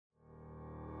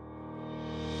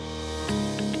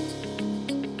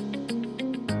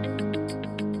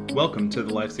Welcome to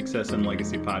the Life Success and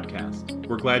Legacy Podcast.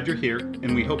 We're glad you're here,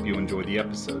 and we hope you enjoy the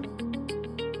episode.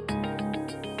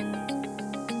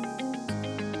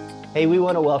 Hey, we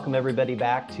want to welcome everybody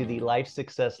back to the Life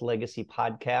Success Legacy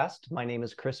Podcast. My name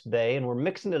is Chris Bay, and we're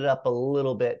mixing it up a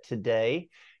little bit today.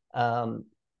 I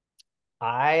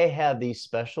have the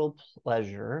special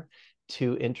pleasure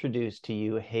to introduce to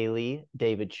you Haley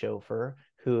Davidshofer,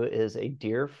 who is a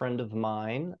dear friend of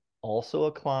mine, also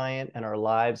a client, and our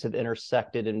lives have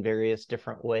intersected in various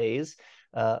different ways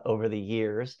over the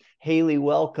years. Haley,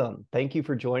 welcome. Thank you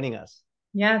for joining us.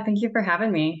 Yeah, thank you for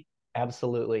having me.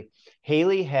 Absolutely.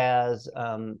 Haley has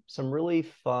some really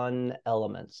fun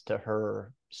elements to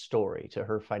her story, to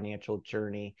her financial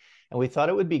journey. And we thought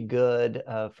it would be good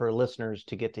for listeners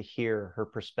to get to hear her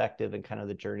perspective and kind of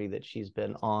the journey that she's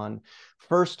been on.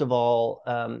 First of all,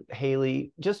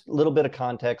 Haley, just a little bit of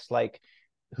context, like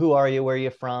who are you, where are you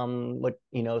from, what,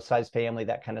 size family,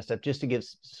 that kind of stuff, just to give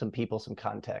some people some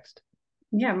context.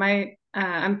 Yeah,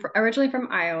 I'm originally from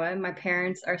Iowa. My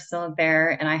parents are still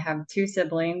there, and I have two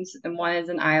siblings, and one is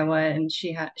in Iowa, and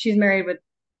she's married with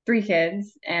three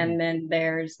kids. And then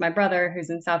there's my brother who's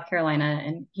in South Carolina,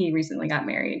 and he recently got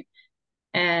married.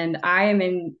 And I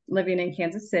am living in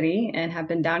Kansas City and have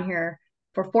been down here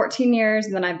for 14 years.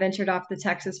 And then I ventured off to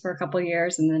Texas for a couple of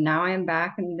years, and then now I am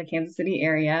back in the Kansas City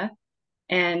area,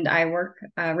 and I work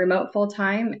remote full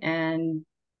time. And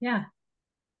yeah.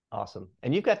 Awesome.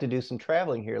 And you've got to do some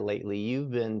traveling here lately. You've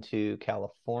been to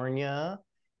California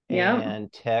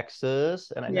and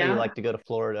Texas, and I know you like to go to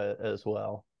Florida as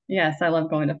well. Yes, I love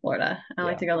going to Florida. I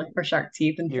like to go look for shark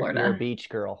teeth in Florida. You're a beach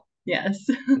girl. Yes.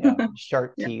 Yeah,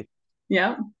 shark teeth.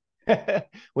 Yeah.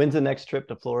 When's the next trip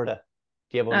to Florida?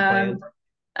 Do you have one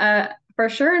planned? For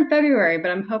sure in February,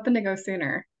 but I'm hoping to go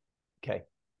sooner. Okay.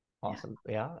 Awesome.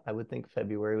 Yeah, I would think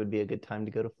February would be a good time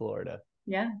to go to Florida.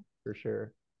 Yeah. For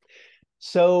sure.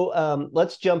 So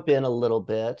let's jump in a little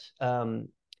bit.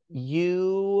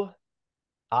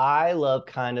 I love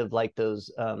kind of like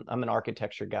those, I'm an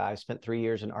architecture guy. I spent 3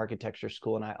 years in architecture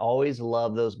school, and I always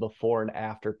love those before and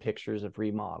after pictures of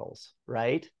remodels,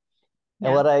 right?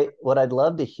 Yeah. And what I'd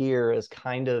love to hear is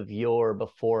kind of your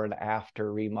before and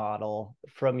after remodel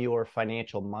from your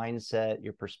financial mindset,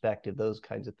 your perspective, those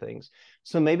kinds of things.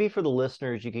 So maybe for the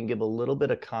listeners, you can give a little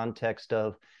bit of context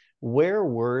of where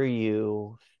were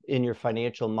you in your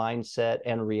financial mindset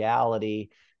and reality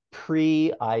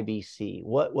pre-IBC?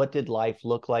 What did life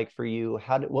look like for you?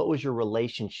 What was your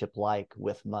relationship like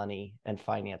with money and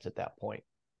finance at that point?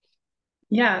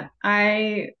 Yeah,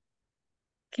 I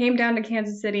came down to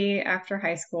Kansas City after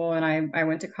high school, and I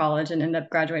went to college and ended up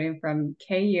graduating from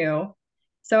KU.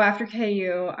 So after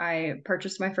KU, I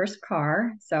purchased my first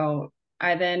car. So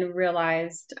I then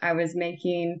realized I was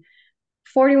making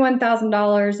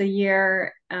 $41,000 a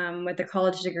year with a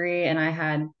college degree, and I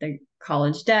had the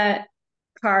college debt,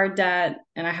 car debt,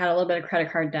 and I had a little bit of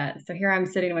credit card debt. So here I'm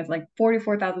sitting with like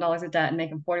 $44,000 of debt and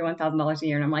making $41,000 a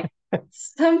year, and I'm like,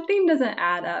 something doesn't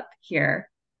add up here.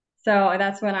 So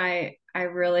that's when I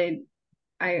really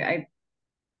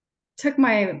took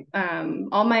my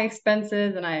all my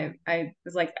expenses, and I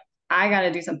was like, I got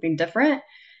to do something different.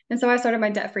 And so I started my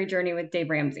debt-free journey with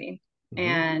Dave Ramsey.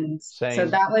 And so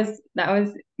that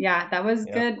was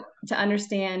good to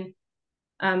understand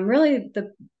really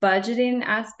the budgeting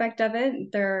aspect of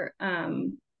it. There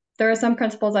are some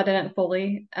principles I didn't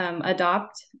fully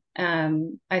adopt.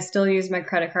 I still use my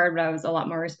credit card, but I was a lot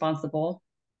more responsible.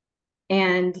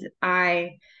 And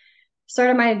I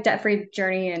started my debt-free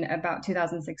journey in about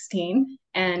 2016.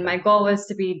 And my goal was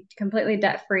to be completely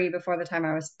debt-free before the time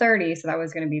I was 30. So that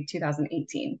was going to be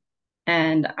 2018.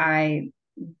 And I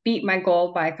beat my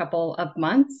goal by a couple of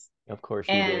months. Of course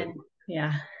you did.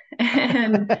 Yeah.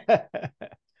 And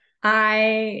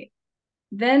I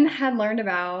then had learned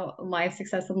about life,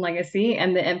 success, and legacy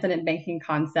and the infinite banking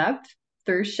concept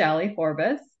through Shelley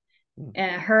Forbes.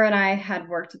 And her and I had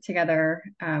worked together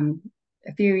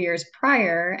a few years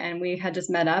prior, and we had just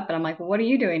met up, and I'm like, well, what are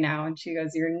you doing now? And she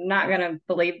goes, you're not going to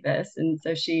believe this. And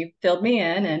so she filled me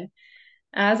in, and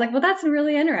I was like, well, that's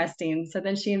really interesting. So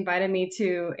then she invited me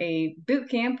to a boot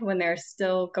camp when they're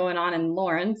still going on in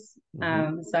Lawrence.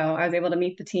 So I was able to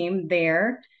meet the team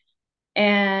there.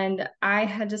 And I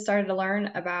had just started to learn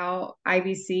about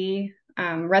IBC,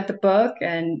 read the book,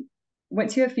 and went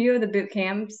to a few of the boot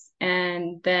camps.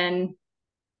 And then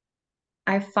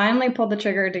I finally pulled the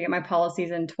trigger to get my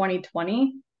policies in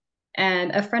 2020.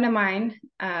 And a friend of mine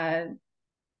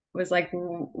was like,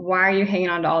 why are you hanging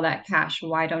on to all that cash?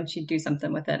 Why don't you do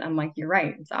something with it? I'm like, you're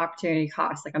right. It's opportunity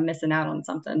cost. Like, I'm missing out on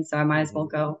something. So I might as well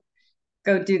go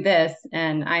do this.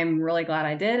 And I'm really glad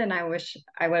I did. And I wish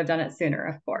I would have done it sooner,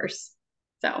 of course.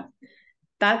 So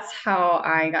that's how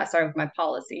I got started with my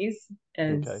policies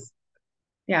Okay. is,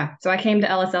 yeah. So I came to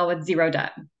LSL with zero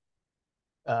debt.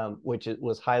 Which it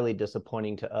was highly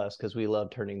disappointing to us because we love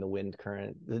turning the wind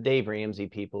current. The Dave Ramsey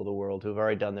people of the world who've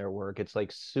already done their work, it's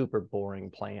like super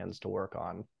boring plans to work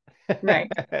on. Right.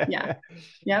 Yeah.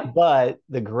 Yep. But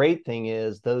the great thing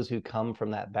is those who come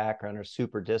from that background are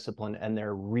super disciplined and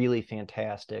they're really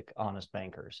fantastic, honest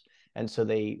bankers. And so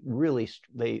they really,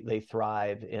 they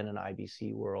thrive in an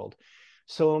IBC world.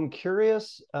 So I'm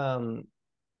curious,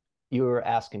 you were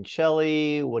asking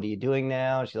Shelly, what are you doing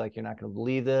now? She's like, you're not going to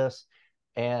believe this.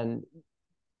 And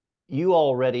you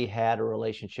already had a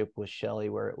relationship with Shelly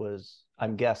where it was,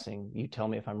 I'm guessing, you tell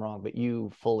me if I'm wrong, but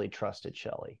you fully trusted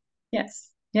Shelly. Yes.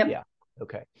 Yep. Yeah.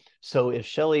 Okay. So if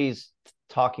Shelly's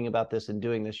talking about this and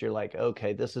doing this, you're like,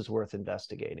 okay, this is worth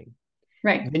investigating.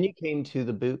 Right. Then you came to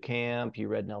the boot camp, you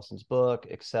read Nelson's book,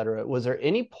 et cetera. Was there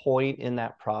any point in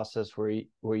that process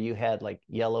where you had like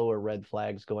yellow or red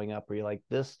flags going up where you're like,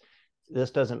 this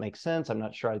doesn't make sense. I'm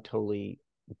not sure I totally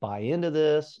buy into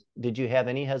this. Did you have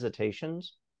any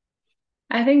hesitations?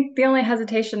 I think the only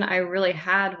hesitation I really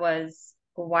had was,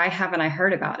 why haven't I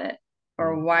heard about it?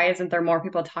 Or why isn't there more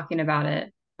people talking about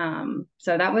it?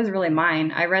 So that was really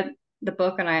mine. I read the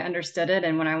book and I understood it.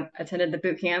 And when I attended the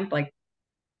boot camp, like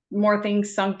more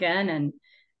things sunk in, and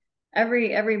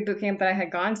every boot camp that I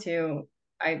had gone to,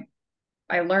 I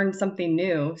I learned something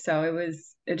new. So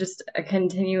it just a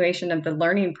continuation of the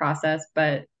learning process.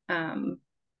 But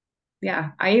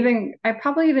yeah, I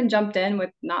probably even jumped in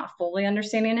with not fully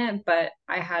understanding it, but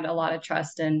I had a lot of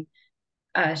trust in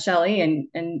Shelly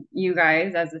and you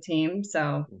guys as a team.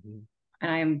 So,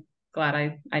 and I'm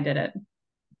glad I did it.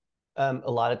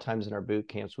 A lot of times in our boot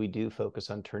camps, we do focus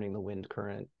on turning the wind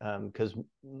current because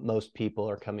most people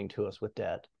are coming to us with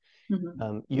debt.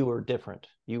 You were different.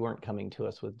 You weren't coming to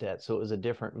us with debt. So it was a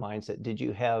different mindset. Did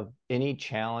you have any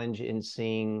challenge in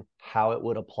seeing how it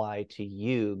would apply to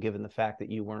you, given the fact that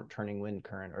you weren't turning wind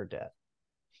current or debt?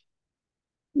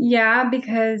 Yeah,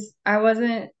 because I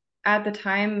wasn't at the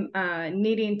time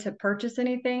needing to purchase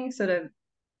anything, so to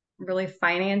really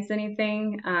finance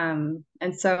anything.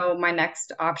 And so my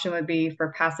next option would be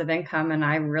for passive income, and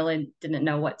I really didn't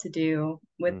know what to do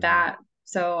with that.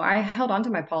 So I held on to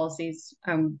my policies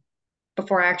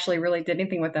before I actually really did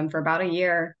anything with them for about a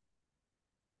year.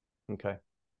 Okay.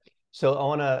 So I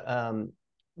want to,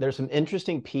 there's some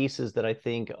interesting pieces that I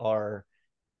think are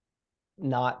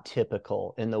not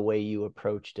typical in the way you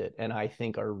approached it, and I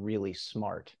think are really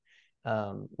smart,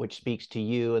 which speaks to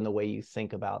you and the way you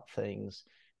think about things.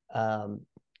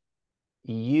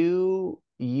 You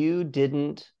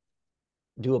didn't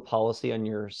do a policy on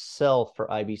yourself for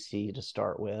IBC to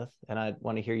start with, and I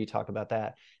want to hear you talk about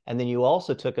that. And then you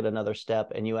also took it another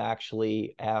step and you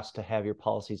actually asked to have your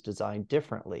policies designed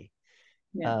differently.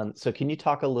 Yeah. So can you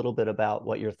talk a little bit about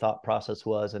what your thought process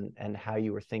was and how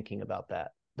you were thinking about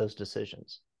those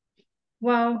decisions?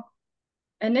 Well,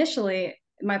 initially,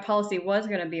 my policy was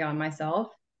going to be on myself.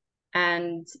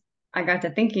 And I got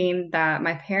to thinking that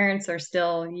my parents are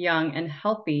still young and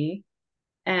healthy.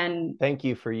 And Thank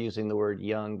you for using the word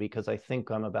young because I think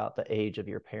I'm about the age of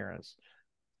your parents.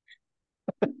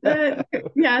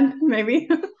 yeah, maybe.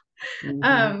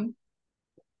 um,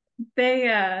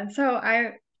 so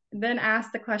I then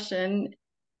asked the question,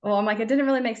 well, I'm like, it didn't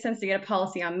really make sense to get a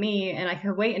policy on me, and I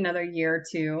could wait another year or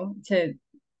two to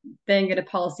then get a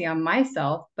policy on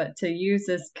myself, but to use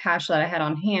this cash that I had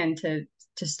on hand to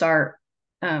start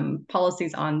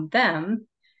policies on them.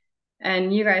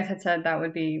 And you guys had said that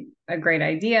would be a great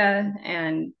idea.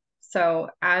 And so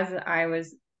as I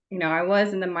was, I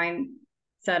was in the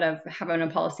mindset of having a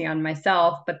policy on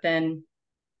myself, but then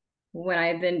when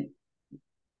I then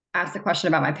asked the question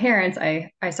about my parents,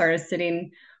 I started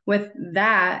sitting with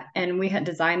that, and we had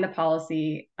designed the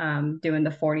policy doing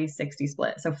the 40-60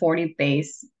 split. So 40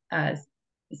 base,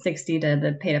 60 to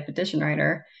the paid up petition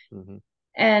writer.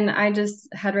 And I just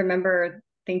had remember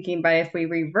thinking, but if we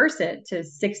reverse it to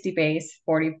 60 base,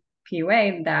 40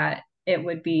 PUA, that it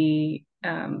would be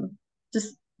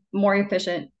just more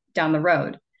efficient down the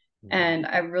road. And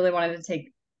I really wanted to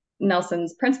take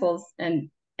Nelson's principles and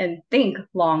think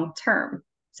long term.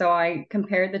 So I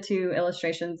compared the two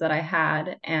illustrations that I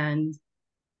had, and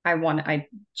I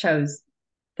chose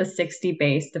the 60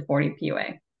 base to 40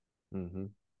 PUA.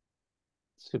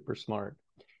 Super smart.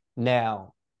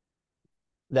 Now,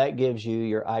 that gives you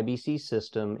your IBC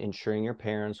system insuring your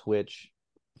parents, which,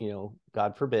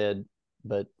 God forbid,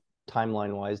 but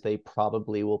timeline wise, they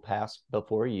probably will pass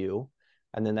before you.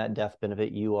 And then that death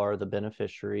benefit, you are the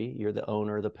beneficiary. You're the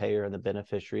owner, the payer, and the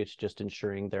beneficiary. It's just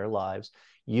ensuring their lives.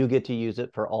 You get to use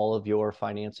it for all of your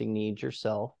financing needs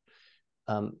yourself.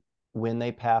 when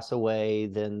they pass away,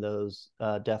 then those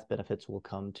death benefits will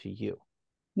come to you.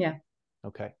 Yeah.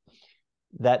 Okay.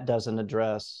 That doesn't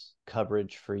address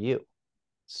coverage for you.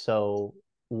 So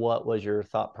what was your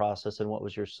thought process and what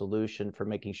was your solution for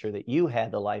making sure that you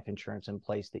had the life insurance in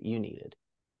place that you needed?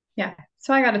 Yeah.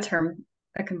 So I got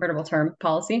a convertible term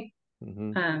policy.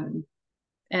 Mm-hmm.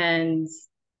 And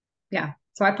yeah,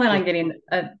 so I plan on getting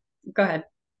go ahead.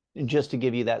 Just to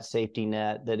give you that safety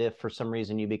net that if for some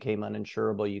reason you became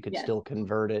uninsurable, you could still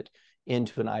convert it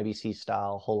into an IBC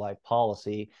style whole life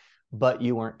policy, but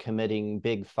you weren't committing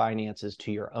big finances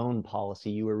to your own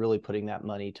policy. You were really putting that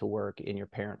money to work in your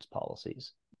parents'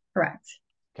 policies. Correct.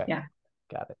 Okay. Yeah.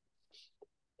 Got it.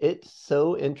 It's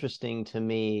so interesting to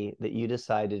me that you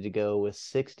decided to go with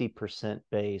 60%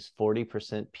 base,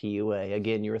 40% PUA.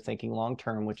 Again, you were thinking long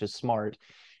term, which is smart.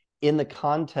 In the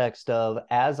context of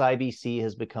as IBC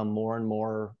has become more and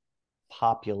more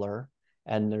popular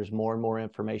and there's more and more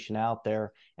information out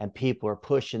there and people are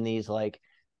pushing these like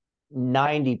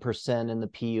 90% in the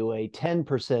PUA,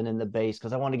 10% in the base,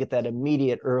 because I want to get that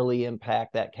immediate early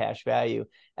impact, that cash value.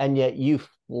 And yet you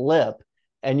flip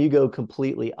and you go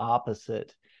completely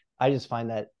opposite. I just find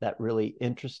that really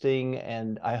interesting.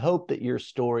 And I hope that your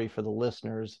story for the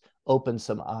listeners opens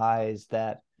some eyes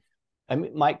that, I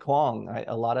mean, Mike Kwong,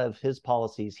 a lot of his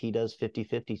policies, he does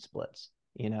 50-50 splits,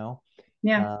 you know?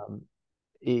 Yeah.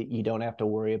 You don't have to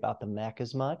worry about the mech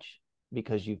as much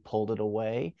because you've pulled it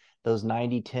away. Those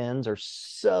 90-10s are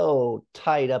so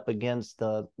tight up against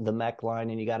the mech line,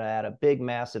 and you got to add a big,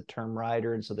 massive term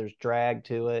rider. And so there's drag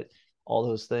to it, all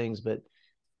those things. But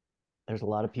there's a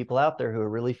lot of people out there who are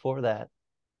really for that.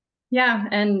 Yeah.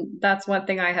 And that's one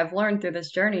thing I have learned through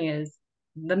this journey is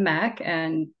the mech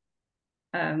and,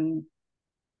 um,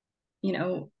 you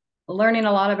know, learning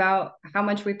a lot about how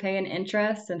much we pay in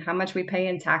interest and how much we pay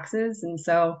in taxes. And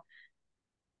so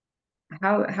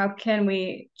how can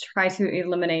we try to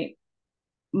eliminate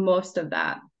most of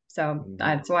that? So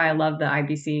that's why I love the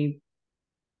IBC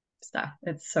stuff.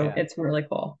 It's really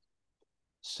cool.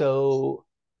 So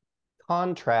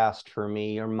contrast for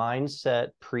me your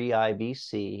mindset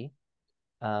pre-IBC,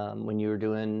 when you were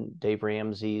doing Dave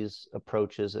Ramsey's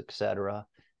approaches, etc.,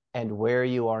 and where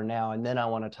you are now. And then I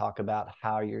want to talk about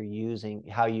how you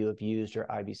have used your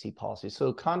IBC policy.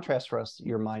 So contrast for us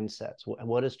your mindsets.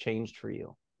 What has changed for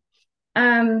you?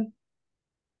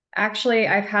 Actually,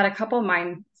 I've had a couple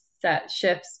mindset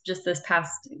shifts just this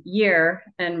past year,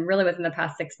 and really within the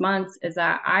past 6 months, is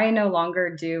that I no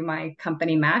longer do my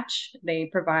company match. They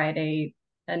provide a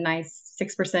nice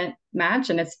 6% match,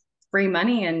 and it's free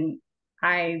money. And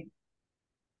I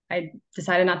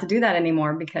decided not to do that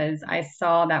anymore because I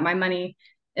saw that my money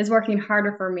is working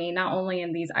harder for me, not only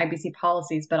in these IBC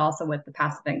policies, but also with the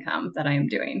passive income that I am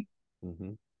doing.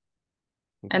 Okay.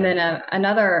 And then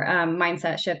another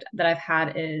mindset shift that I've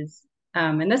had is,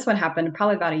 and this one happened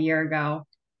probably about a year ago,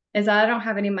 is that I don't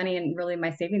have any money in really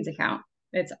my savings account.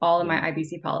 It's all in my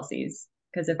IBC policies.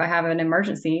 Because if I have an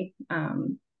emergency,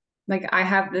 like I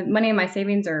have the money in my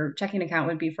savings or checking account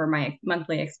would be for my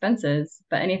monthly expenses,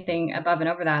 but anything above and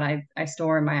over that, I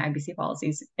store in my IBC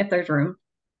policies if there's room.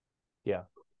 Yeah.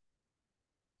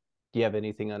 Do you have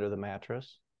anything under the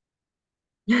mattress?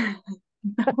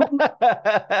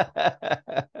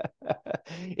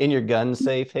 In your gun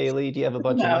safe, Haley? Do you have a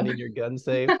bunch of money in your gun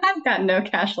safe? I've got no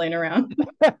cash laying around.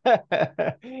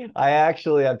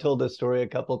 I've told this story a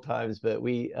couple times, but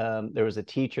there was a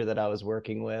teacher that I was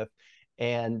working with,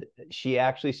 and she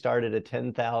actually started a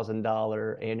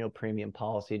 $10,000 annual premium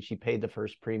policy, and she paid the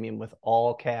first premium with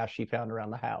all cash she found around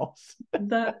the house.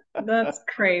 That's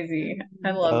crazy.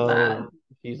 I love that.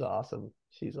 She's awesome.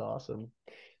 She's awesome.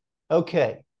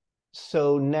 Okay.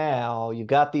 So now you've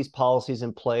got these policies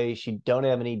in place. You don't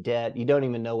have any debt. You don't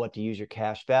even know what to use your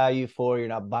cash value for. You're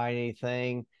not buying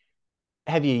anything.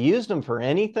 Have you used them for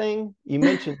anything? You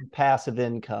mentioned passive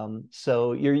income.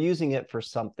 So you're using it for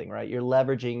something, right? You're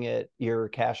leveraging it, your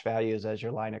cash values as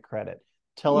your line of credit.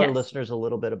 Tell our listeners a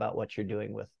little bit about what you're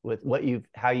doing with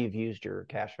how you've used your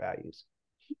cash values.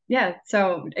 Yeah.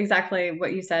 So exactly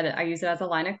what you said. I use it as a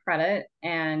line of credit,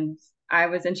 and I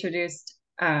was introduced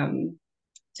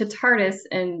to TARDIS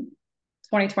in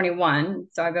 2021.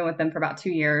 So I've been with them for about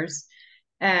 2 years,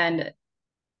 and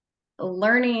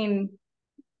learning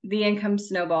the income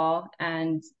snowball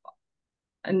and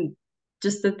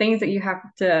just the things that you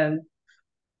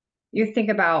think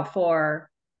about for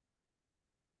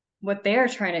what they are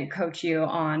trying to coach you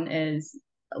on is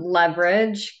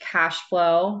leverage, cash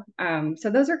flow. So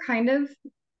those are kind of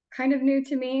new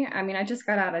to me. I mean, I just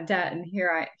got out of debt, and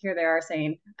here they are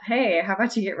saying, "Hey, how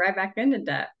about you get right back into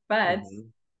debt?" But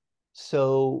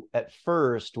So at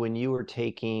first, when you were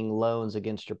taking loans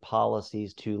against your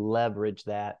policies to leverage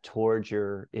that towards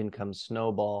your income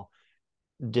snowball,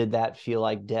 did that feel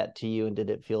like debt to you, and did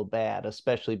it feel bad,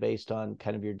 especially based on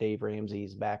kind of your Dave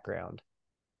Ramsey's background?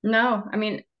 No, I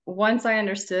mean, once I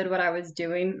understood what I was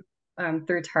doing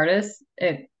through TARDIS,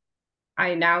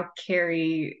 I now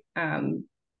carry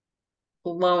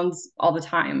loans all the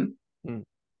time. Mm.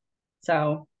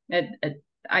 So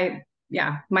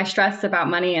yeah, my stress about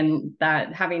money and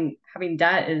that having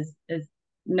debt is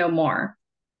no more.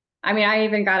 I mean, I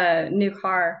even got a new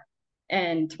car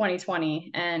in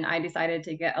 2020 and I decided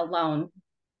to get a loan,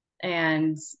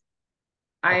 and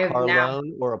I A have car now,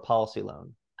 loan or a policy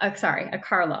loan? sorry, a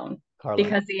car loan, Car loan.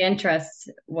 because the interest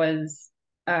was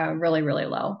really, really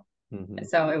low. Mm-hmm.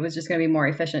 So it was just going to be more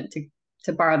efficient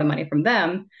to borrow the money from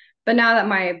them. But now that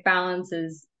my balance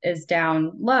is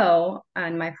down low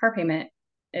and my car payment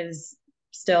is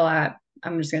still at,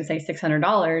 I'm just going to say $600,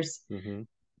 Mm-hmm.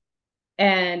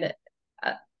 and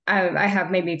uh, I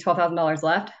have maybe $12,000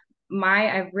 left.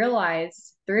 I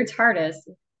realized through TARDIS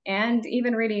and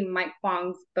even reading Mike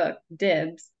Kwong's book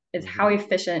Dibs is how Mm-hmm.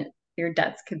 efficient your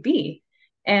debts could be.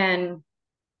 And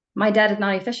my debt is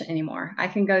not efficient anymore. I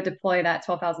can go deploy that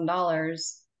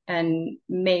 $12,000 and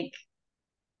make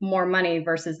more money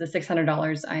versus the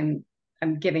 $600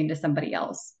 I'm giving to somebody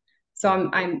else. So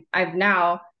Yeah. I've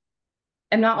now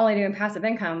am not only doing passive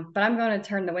income, but I'm going to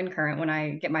turn the wind current when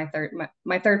I get my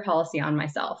third policy on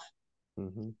myself.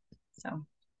 Mm-hmm. So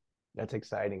That's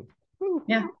exciting.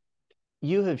 yeah.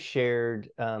 You have shared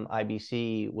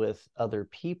IBC with other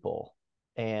people,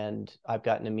 and I've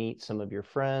gotten to meet some of your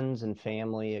friends and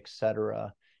family, et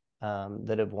cetera,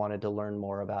 that have wanted to learn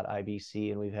more about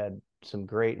IBC. And we've had some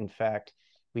great, in fact,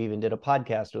 we even did a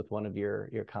podcast with one of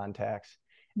your contacts.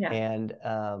 Yeah. And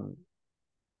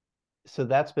so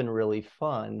that's been really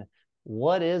fun.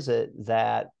 What is it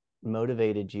that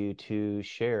motivated you to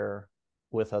share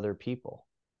with other people?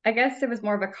 I guess it was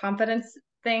more of a confidence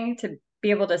thing to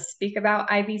be able to speak about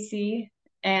IBC.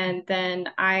 And then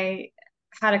I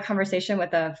had a conversation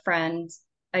with a friend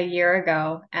a year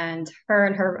ago, and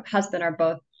her husband are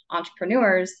both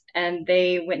entrepreneurs, and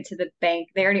they went to the bank.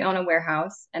 They already own a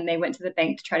warehouse, and they went to the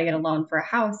bank to try to get a loan for a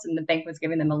house, and the bank was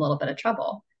giving them a little bit of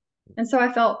trouble. And so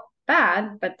I felt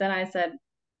bad, but then I said,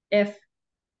 if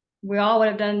we all would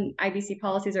have done IBC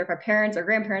policies, or if our parents or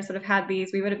grandparents would have had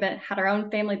these, we would have had our own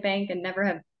family bank and never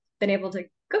have been able to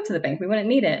go to the bank. We wouldn't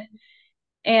need it.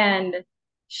 And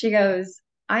she goes,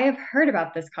 I have heard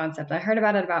about this concept. I heard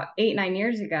about it about 8, 9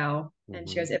 years ago. And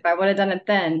she Mm-hmm. goes, if I would have done it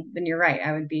then you're right.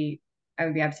 I would be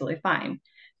absolutely fine.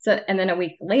 So, and then a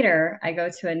week later, I go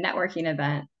to a networking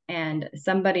event and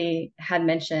somebody had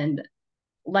mentioned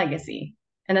legacy.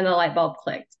 And then the light bulb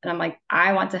clicked. And I'm like,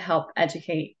 I want to help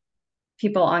educate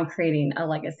people on creating a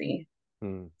legacy.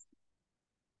 Mm,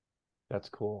 that's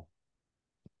cool.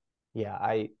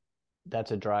 Yeah,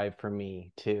 that's a drive for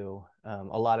me too.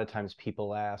 A lot of times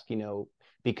people ask,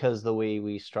 because the way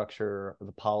we structure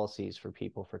the policies for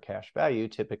people for cash value,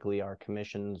 typically our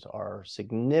commissions are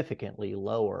significantly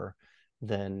lower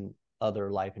than other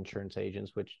life insurance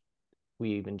agents, which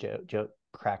we even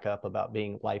crack up about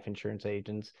being life insurance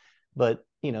agents. But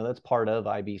that's part of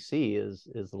IBC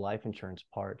is the life insurance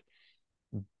part.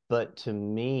 But to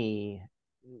me,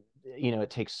 it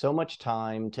takes so much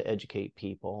time to educate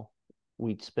people.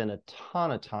 We spend a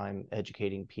ton of time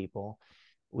educating people.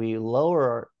 We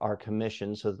lower our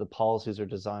commission so that the policies are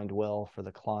designed well for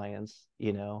the clients,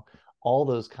 all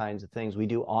those kinds of things. We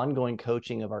do ongoing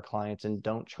coaching of our clients and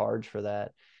don't charge for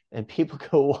that. And people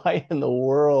go, why in the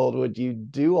world would you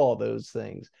do all those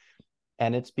things?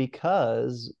 And it's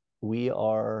because we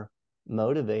are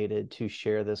motivated to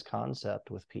share this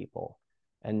concept with people.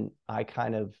 And I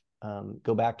kind of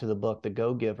go back to the book, The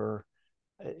Go-Giver.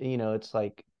 It's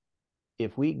like,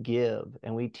 if we give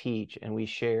and we teach and we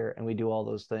share and we do all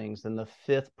those things, then the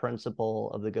fifth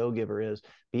principle of the Go-Giver is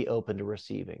be open to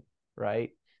receiving, right?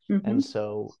 Mm-hmm. And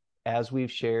so as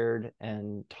we've shared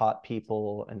and taught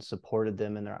people and supported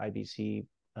them in their IBC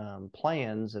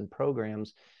plans and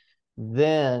programs,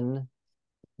 then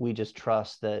we just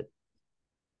trust that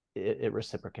it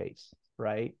reciprocates,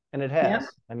 right? And it has. Yeah.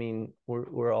 I mean,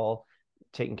 we're all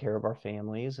taking care of our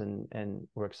families, and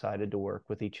we're excited to work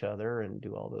with each other and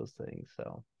do all those things.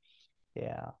 So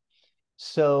yeah.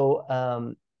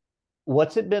 So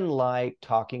what's it been like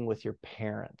talking with your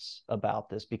parents about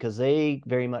this? Because they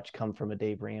very much come from a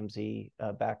Dave Ramsey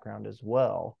background as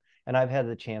well. And I've had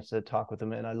the chance to talk with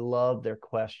them, and I love their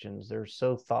questions. They're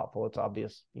so thoughtful. It's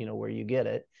obvious, where you get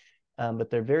it. But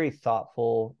they're very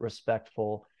thoughtful,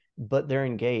 respectful, but they're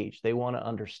engaged. They want to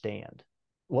understand.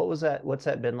 What's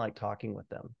that been like talking with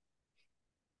them?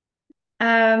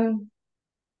 Um,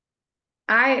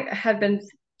 I had been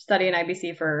studying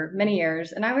IBC for many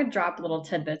years, and I would drop little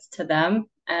tidbits to them,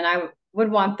 and I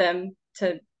would want them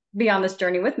to be on this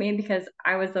journey with me because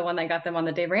I was the one that got them on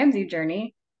the Dave Ramsey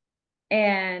journey.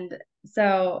 And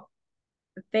so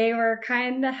they were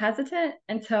kind of hesitant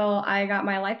until I got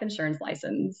my life insurance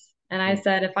license. And I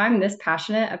said, if I'm this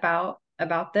passionate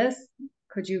about this,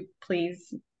 could you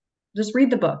please just read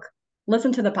the book,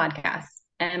 listen to the podcast?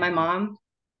 And my mom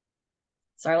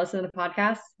started listening to the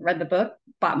podcast, read the book,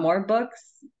 bought more books,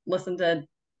 listened to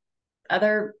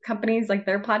other companies like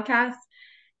their podcasts.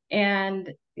 And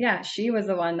yeah, she was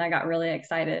the one that got really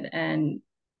excited. And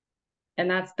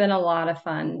that's been a lot of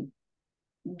fun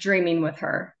dreaming with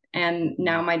her. And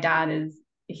now my dad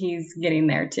he's getting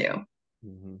there too.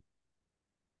 Mm-hmm.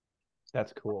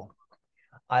 That's cool.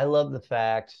 I love the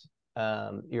fact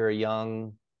you're a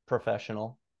young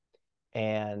professional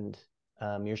and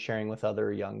you're sharing with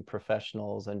other young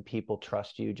professionals, and people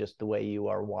trust you just the way you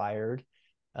are wired.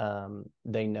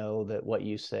 They know that what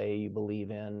you say you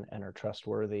believe in and are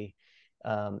trustworthy.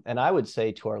 And I would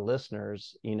say to our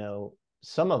listeners, you know,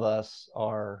 some of us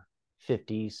are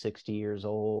 50, 60 years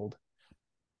old,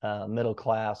 middle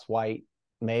class, white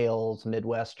males,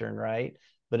 Midwestern, right?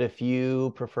 But if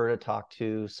you prefer to talk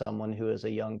to someone who is a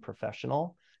young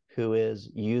professional, who is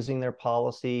using their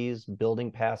policies,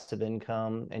 building passive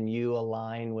income, and you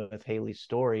align with Haley's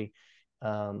story,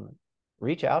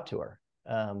 reach out to her.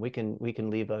 We can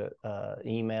leave a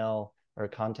email or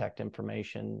contact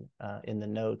information in the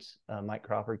notes. Mike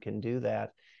Crawford can do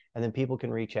that, and then people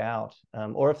can reach out.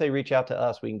 Or if they reach out to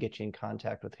us, we can get you in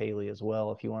contact with Haley as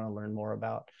well if you want to learn more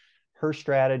about her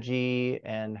strategy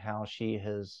and how she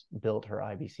has built her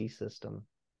IBC system.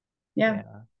 Yeah.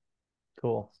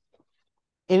 Cool.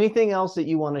 Anything else that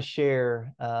you want to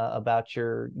share about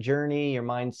your journey, your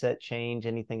mindset change,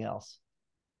 anything else?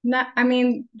 No, I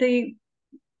mean, the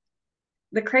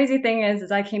crazy thing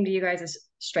is I came to you guys as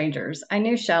strangers. I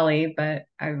knew Shelly, but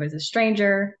I was a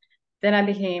stranger. Then I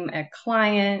became a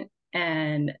client,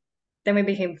 and then we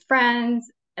became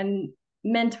friends and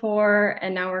mentor,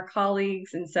 and now we're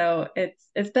colleagues. And so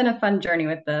it's been a fun journey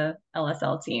with the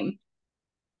LSL team.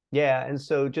 Yeah, and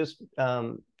so just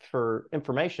for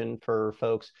information for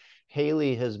folks,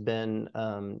 Haley has been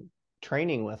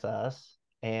training with us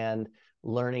and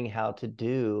learning how to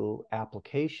do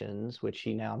applications, which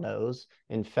she now knows.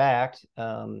 In fact,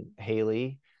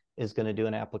 Haley is going to do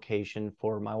an application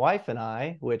for my wife and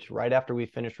I, which right after we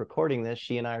finish recording this,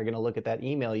 she and I are going to look at that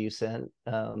email you sent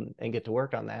and get to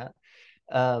work on that.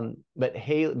 But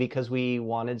Haley, because we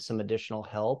wanted some additional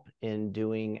help in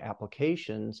doing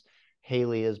applications,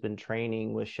 Haley has been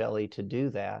training with Shelly to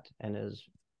do that and is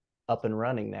up and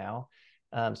running now.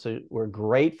 So we're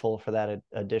grateful for that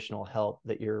additional help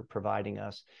that you're providing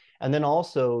us. And then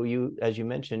also, you, as you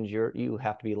mentioned, you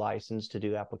have to be licensed to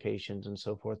do applications and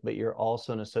so forth, but you're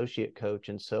also an associate coach.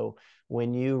 And so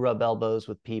when you rub elbows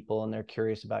with people and they're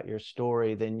curious about your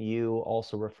story, then you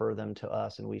also refer them to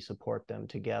us and we support them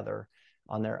together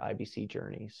on their IBC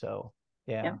journey. So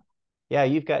yeah. Yeah,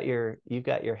 you've got your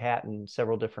hat in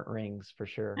several different rings for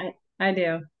sure. I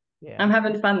do. Yeah. I'm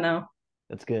having fun though.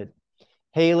 That's good.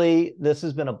 Haley, this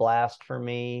has been a blast for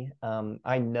me.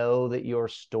 I know that your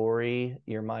story,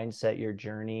 your mindset, your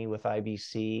journey with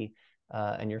IBC,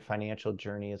 and your financial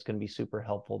journey is going to be super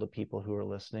helpful to people who are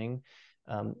listening.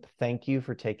 Thank you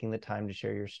for taking the time to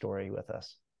share your story with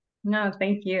us. No,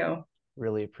 thank you.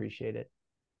 Really appreciate it.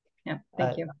 Yeah,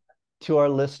 thank you. To our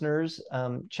listeners,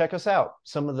 check us out.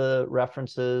 Some of the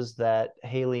references that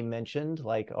Haley mentioned,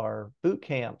 like our boot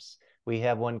camps. We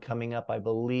have one coming up, I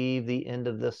believe, the end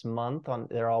of this month.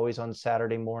 They're always on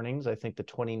Saturday mornings. I think the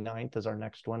 29th is our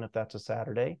next one, if that's a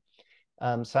Saturday.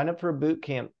 Sign up for a boot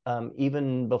camp.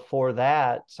 Even before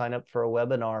that, sign up for a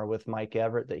webinar with Mike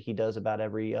Everett that he does about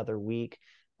every other week,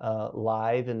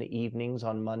 live in the evenings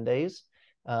on Mondays.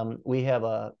 We have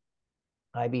a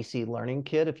IBC learning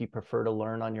kit if you prefer to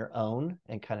learn on your own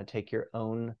and kind of take your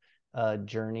own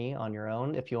journey on your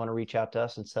own. If you want to reach out to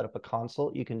us and set up a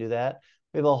consult, you can do that.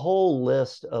 We have a whole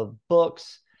list of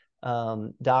books,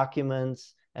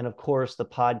 documents, and of course the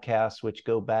podcasts, which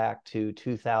go back to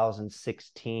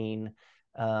 2016.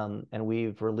 And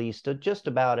we've released just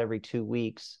about every 2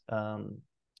 weeks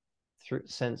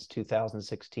since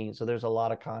 2016. So there's a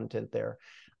lot of content there.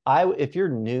 If you're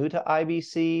new to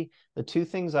IBC, the two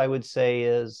things I would say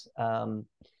is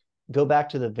go back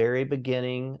to the very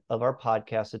beginning of our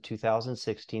podcast of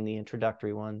 2016, the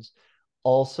introductory ones.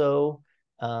 Also,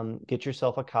 get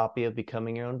yourself a copy of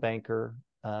Becoming Your Own Banker,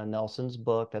 Nelson's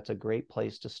book. That's a great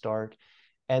place to start.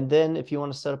 And then if you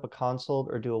want to set up a consult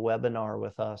or do a webinar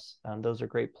with us, those are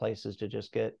great places to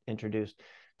just get introduced.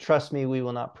 Trust me, we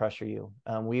will not pressure you.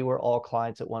 We were all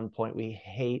clients at one point. We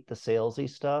hate the salesy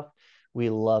stuff. We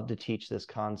love to teach this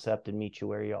concept and meet you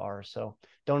where you are. So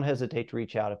don't hesitate to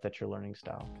reach out if that's your learning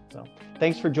style. So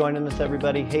thanks for joining us,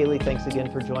 everybody. Haley, thanks again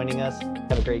for joining us.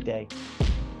 Have a great day.